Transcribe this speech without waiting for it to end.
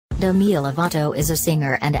Demi Lovato is a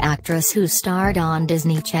singer and actress who starred on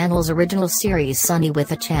Disney Channel's original series Sonny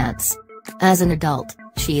with a Chance. As an adult,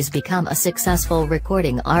 she's become a successful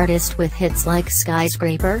recording artist with hits like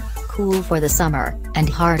Skyscraper, Cool for the Summer, and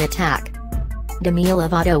Heart Attack. Demi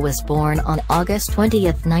Lovato was born on August 20,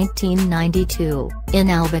 1992,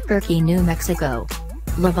 in Albuquerque, New Mexico.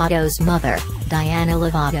 Lovato's mother, Dianna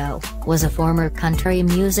Lovato, was a former country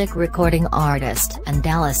music recording artist and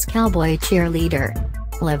Dallas Cowboy Cheerleader.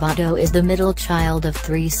 Lovato is the middle child of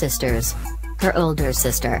 3 sisters. Her older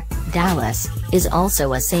sister, Dallas, is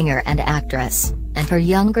also a singer and actress, and her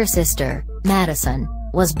younger sister, Madison,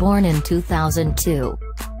 was born in 2002.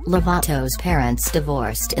 Lovato's parents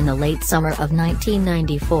divorced in the late summer of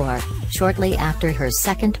 1994, shortly after her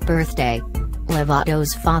 2nd birthday.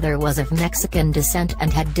 Lovato's father was of Mexican descent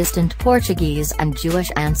and had distant Portuguese and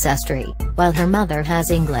Jewish ancestry, while her mother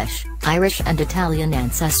has English, Irish and Italian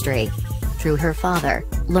ancestry. Through her father,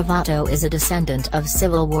 Lovato is a descendant of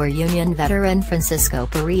Civil War Union veteran Francisco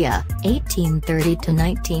Perea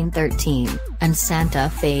 (1830–1913), and Santa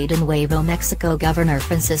Fe de Nuevo Mexico Governor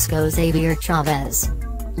Francisco Xavier Chavez.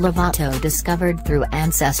 Lovato discovered through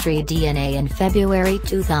Ancestry DNA in February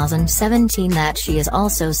 2017 that she is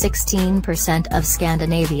also 16% of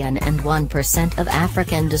Scandinavian and 1% of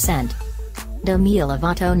African descent. Demi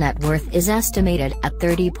Lovato net worth is estimated at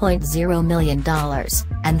 $30.0 million,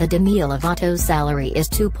 and the Demi Lovato salary is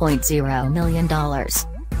 $2.0 million.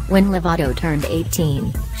 When Lovato turned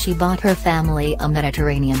 18, she bought her family a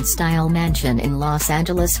Mediterranean-style mansion in Los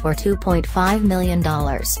Angeles for $2.5 million.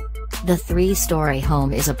 The 3-story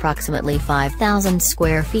home is approximately 5,000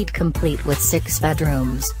 square feet, complete with 6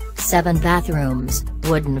 bedrooms, 7 bathrooms,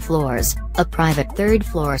 wooden floors, a private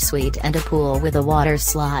 3rd-floor suite and a pool with a water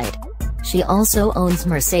slide. She also owns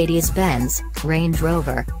Mercedes-Benz, Range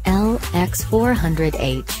Rover,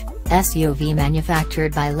 LX400H, SUV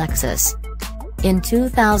manufactured by Lexus. In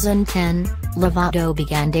 2010, Lovato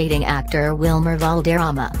began dating actor Wilmer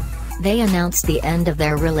Valderrama. They announced the end of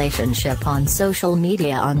their relationship on social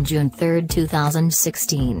media on June 3,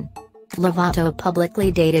 2016. Lovato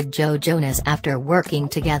publicly dated Joe Jonas after working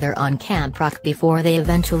together on Camp Rock before they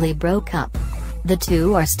eventually broke up. The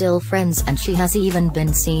two are still friends, and she has even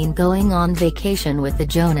been seen going on vacation with the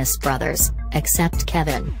Jonas Brothers, except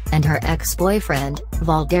Kevin, and her ex-boyfriend,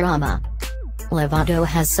 Valderrama. Lovato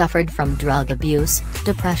has suffered from drug abuse,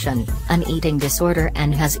 depression, an eating disorder,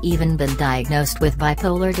 and has even been diagnosed with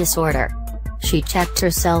bipolar disorder. She checked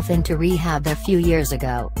herself into rehab a few years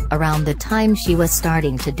ago, around the time she was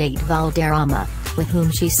starting to date Valderrama, with whom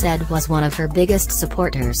she said was one of her biggest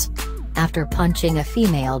supporters. After punching a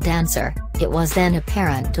female dancer, it was then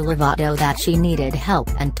apparent to Lovato that she needed help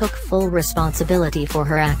and took full responsibility for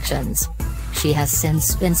her actions. She has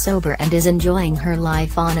since been sober and is enjoying her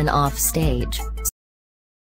life on and off stage.